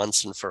debate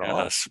once and for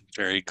all. Yes,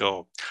 there you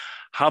go.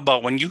 How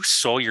about when you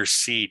sow your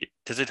seed,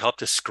 does it help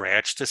to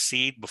scratch the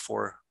seed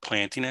before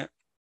planting it?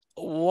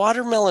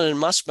 Watermelon and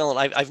muskmelon,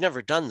 I've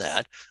never done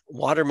that.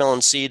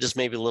 Watermelon seed is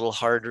maybe a little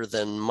harder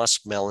than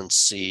muskmelon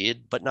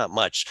seed, but not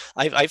much.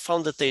 I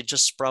found that they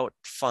just sprout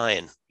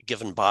fine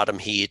given bottom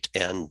heat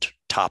and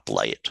top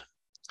light.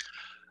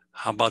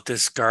 How about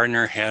this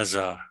gardener has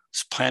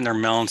planted their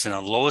melons in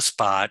a low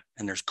spot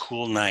and there's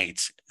cool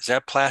nights. Is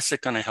that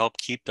plastic going to help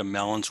keep the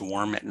melons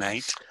warm at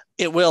night?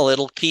 It will.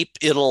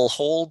 It'll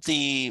hold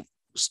the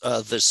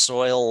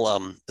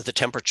soil, the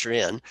temperature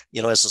in.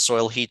 As the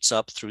soil heats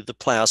up through the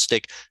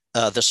plastic,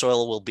 the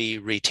soil will be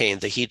retained.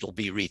 The heat will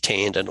be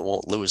retained, and it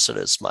won't lose it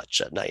as much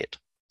at night.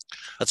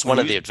 That's When one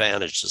of you the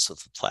advantages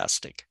of the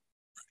plastic.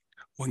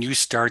 when you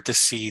start the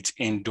seeds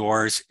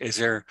indoors,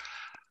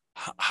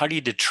 how do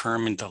you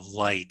determine the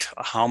light?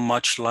 How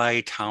much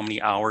light? How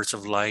many hours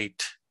of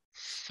light?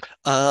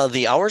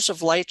 The hours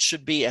of light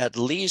should be at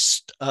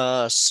least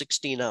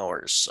 16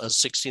 hours,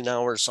 16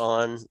 hours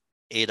on,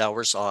 8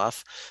 hours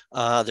off.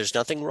 There's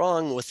nothing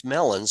wrong with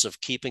melons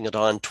of keeping it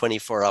on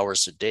 24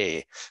 hours a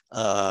day.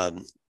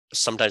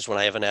 Sometimes when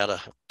I haven't had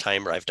a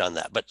timer, I've done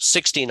that, but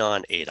 16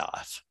 on, 8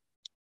 off.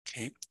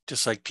 Okay,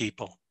 just like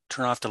people,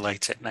 turn off the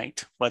lights at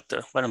night. Let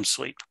them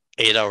sleep.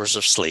 8 hours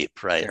of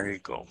sleep, right? There you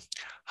go.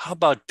 How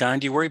about Don?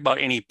 Do you worry about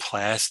any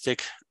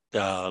plastic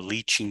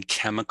leaching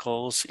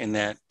chemicals in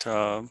that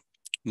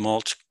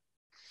mulch?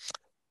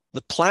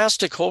 The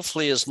plastic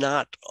hopefully is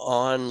not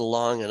on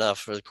long enough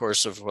for the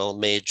course of, well,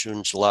 May,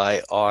 June,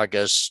 July,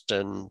 August,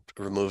 and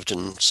removed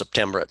in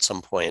September at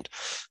some point.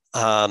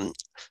 I'm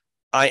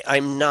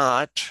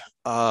not.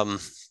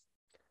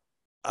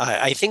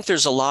 I think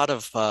there's a lot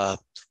of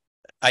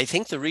I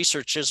think the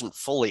research isn't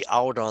fully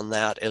out on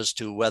that as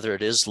to whether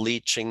it is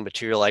leaching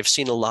material. I've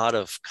seen a lot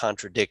of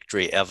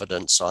contradictory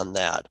evidence on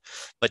that.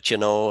 But,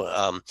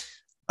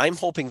 I'm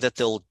hoping that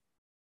they'll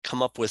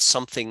come up with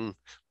something.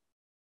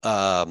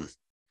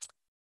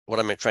 What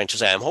am I trying to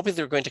say? I'm hoping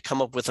they're going to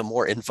come up with a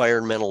more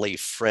environmentally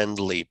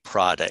friendly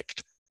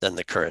product than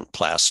the current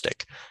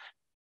plastic.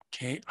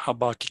 Okay, how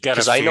about you got a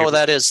Because I know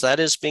favorite? that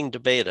is being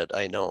debated.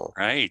 I know.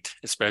 Right,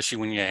 especially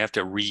when you have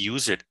to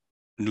reuse it,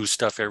 new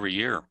stuff every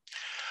year.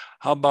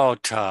 How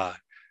about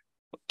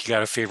you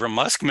got a favorite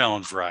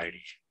muskmelon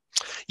variety?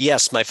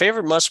 Yes, my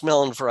favorite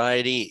muskmelon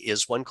variety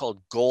is one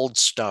called Gold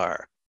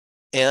Star,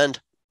 and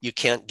you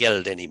can't get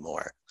it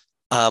anymore.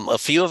 A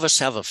few of us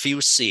have a few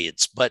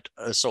seeds, but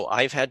so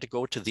I've had to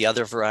go to the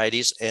other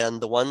varieties,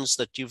 and the ones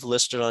that you've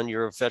listed on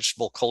your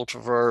vegetable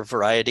cultivar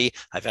variety,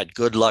 I've had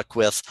good luck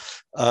with.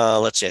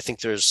 Let's see, I think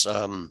there's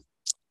a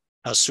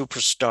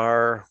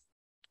Superstar,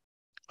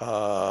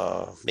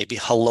 maybe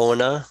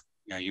Halona.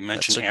 Yeah, you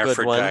That's mentioned a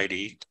good one.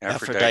 Aphrodite. Aphrodite's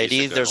a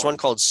Aphrodite. good There's one one.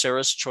 called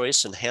Sarah's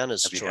Choice and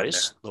Hannah's Have you had that?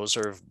 Choice. Those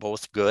are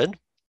both good.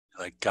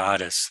 Like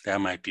Goddess,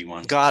 that might be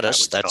one I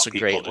Goddess, would tell that's a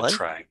people great to one.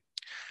 try.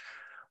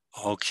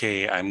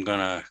 Okay, I'm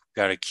gonna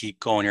gotta keep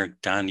going here,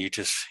 Don. You're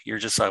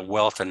just a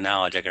wealth of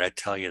knowledge. I gotta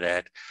tell you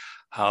that.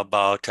 How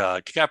about do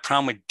you got a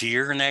problem with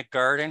deer in that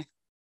garden?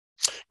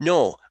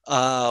 No,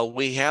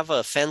 we have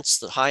a fence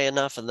high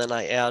enough, and then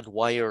I add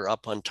wire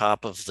up on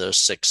top of the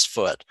 6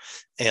 foot,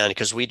 and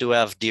because we do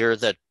have deer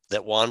that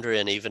wander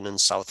in even in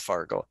South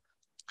Fargo,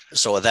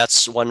 so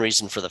that's one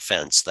reason for the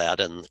fence. That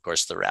and of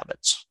course the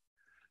rabbits.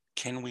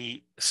 Can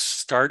we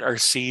start our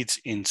seeds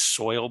in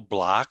soil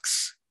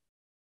blocks?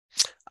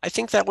 I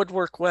think that would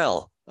work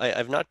well.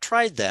 I've not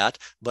tried that,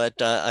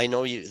 but I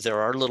know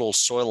there are little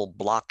soil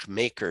block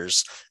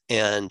makers,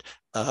 and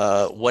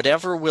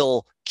whatever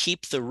will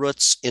keep the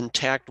roots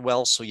intact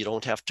well so you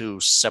don't have to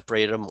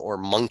separate them or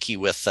monkey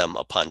with them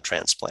upon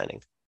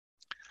transplanting.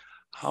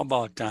 How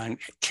about Don?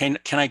 Can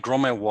I grow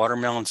my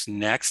watermelons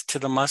next to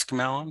the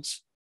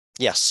muskmelons?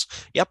 Yes.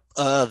 Yep.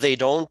 They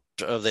don't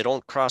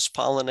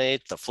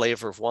cross-pollinate. The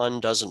flavor of one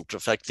doesn't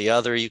affect the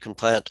other. You can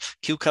plant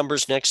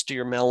cucumbers next to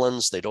your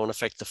melons. They don't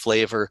affect the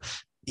flavor.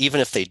 Even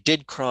if they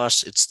did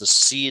cross, it's the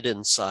seed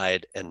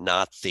inside and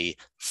not the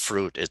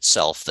fruit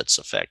itself that's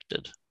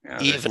affected,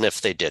 Yeah, even if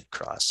they did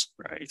cross.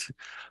 right.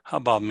 How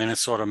about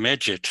Minnesota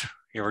midget?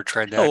 You ever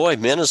tried Oh that boy,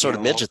 Minnesota cantaloupe?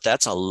 midget,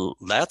 that's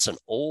an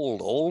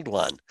old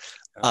one.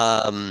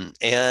 Yeah.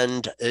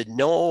 And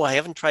no, I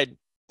haven't tried.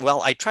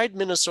 Well, I tried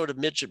Minnesota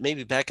midget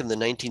maybe back in the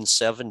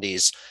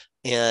 1970s,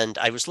 and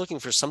I was looking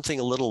for something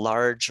a little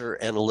larger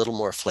and a little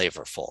more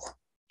flavorful.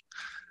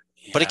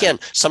 But Yeah, again,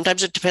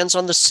 sometimes it depends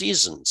on the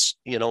seasons.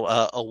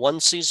 A one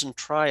season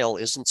trial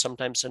isn't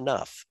sometimes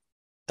enough.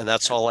 And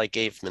that's yeah, all I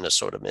gave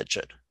Minnesota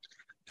midget.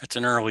 that's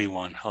an early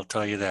one. I'll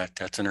tell you that.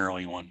 That's an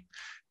early one.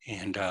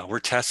 And we're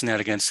testing that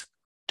against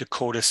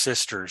Dakota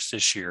sisters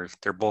this year.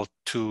 They're both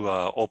two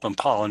open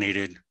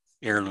pollinated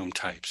heirloom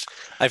types.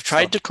 I've So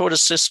tried Dakota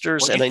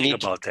Sisters, what do and you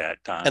think about that,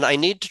 Don? I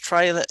need to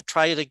try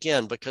it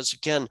again, because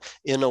again,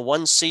 in a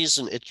one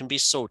season, it can be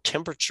so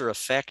temperature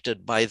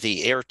affected by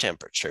the air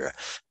temperature.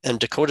 And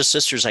Dakota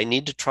Sisters, I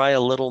need to try a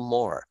little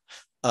more.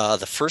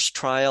 The first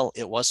trial,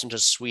 it wasn't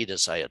as sweet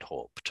as I had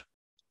hoped.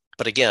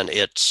 But again,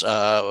 it's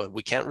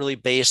we can't really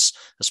base,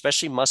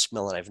 especially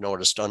muskmelon, I've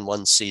noticed, on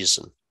one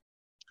season.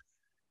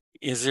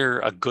 Is there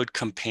a good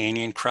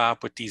companion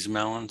crop with these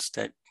melons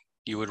that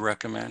you would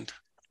recommend?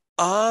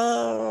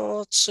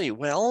 Let's see.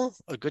 Well,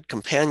 a good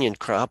companion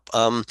crop.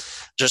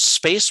 Just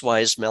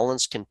space-wise,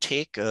 melons can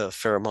take a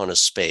fair amount of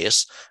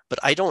space, but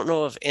I don't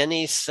know of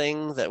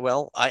anything that,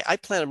 well, I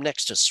plant them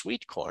next to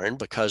sweet corn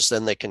because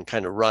then they can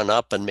kind of run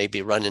up and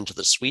maybe run into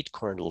the sweet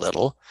corn a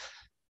little.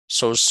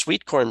 So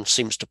sweet corn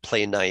seems to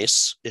play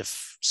nice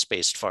if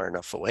spaced far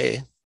enough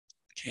away.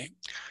 Okay.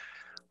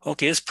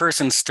 Okay, this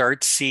person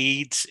starts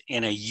seeds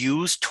in a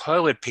used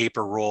toilet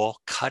paper roll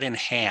cut in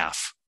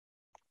half.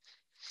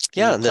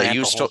 Can Yeah, you and they plant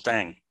the used whole to,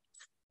 thing?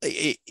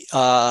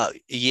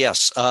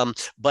 yes,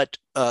 but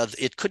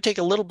it could take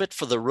a little bit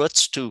for the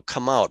roots to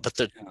come out, but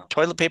the Yeah.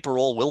 toilet paper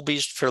roll will be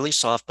fairly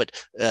soft, but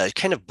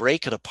kind of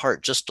break it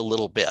apart just a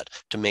little bit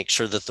to make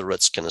sure that the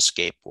roots can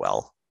escape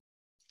well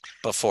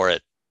before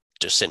it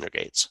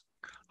disintegrates.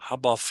 How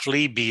about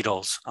flea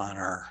beetles on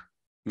our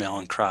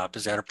melon crop?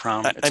 Is that a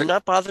problem? I'm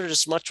not bothered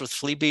as much with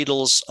flea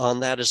beetles on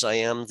that as I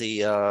am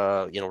the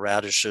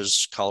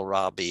radishes,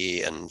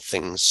 kohlrabi, and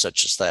things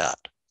such as that.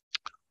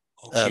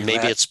 Okay,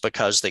 Maybe it's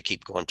because they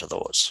keep going to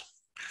those.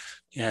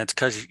 yeah, it's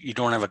because you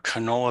don't have a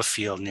canola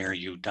field near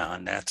you,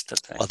 Don. That's the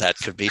Well, thing. that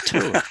could be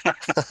too.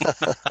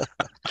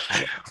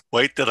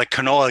 Wait till the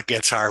canola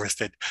gets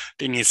harvested.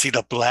 Then you see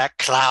the black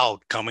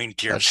cloud coming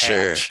to your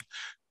Sure. patch.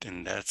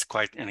 Then that's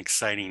quite an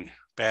exciting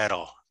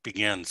battle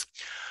begins.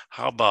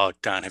 How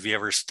about, Don, have you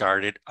ever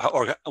started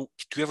or do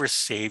you ever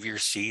save your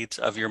seeds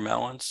of your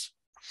melons?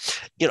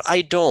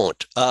 I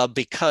don't,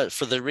 because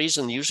for the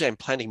reason usually I'm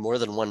planting more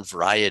than one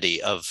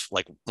variety of,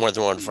 like, more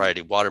than one Mm,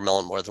 variety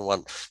watermelon, more than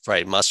one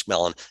variety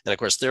muskmelon, and of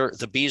course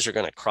the bees are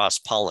going to cross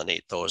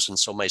pollinate those, and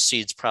so my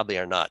seeds probably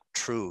are not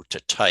true to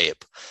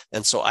type,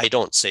 and so I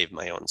don't save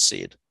my own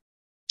seed.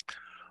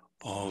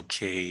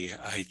 okay,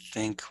 I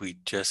think we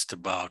just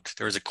about,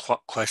 there was a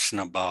question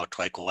about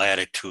like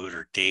latitude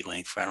or day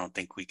length. I don't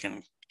think we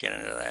can get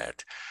into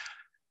that.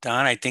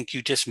 Don, I think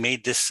you just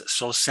made this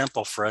so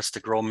simple for us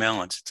to grow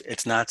melons.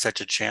 It's not such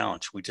a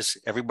challenge.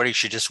 Everybody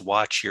should just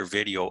watch your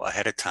video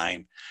ahead of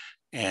time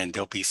and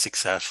they'll be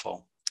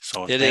successful.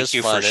 So It thank is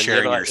you for fun, and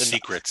sharing your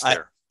secrets I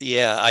there.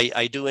 yeah,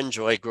 I do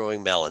enjoy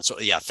growing melons. So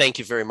yeah, thank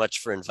you very much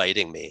for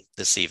inviting me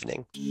this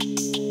evening.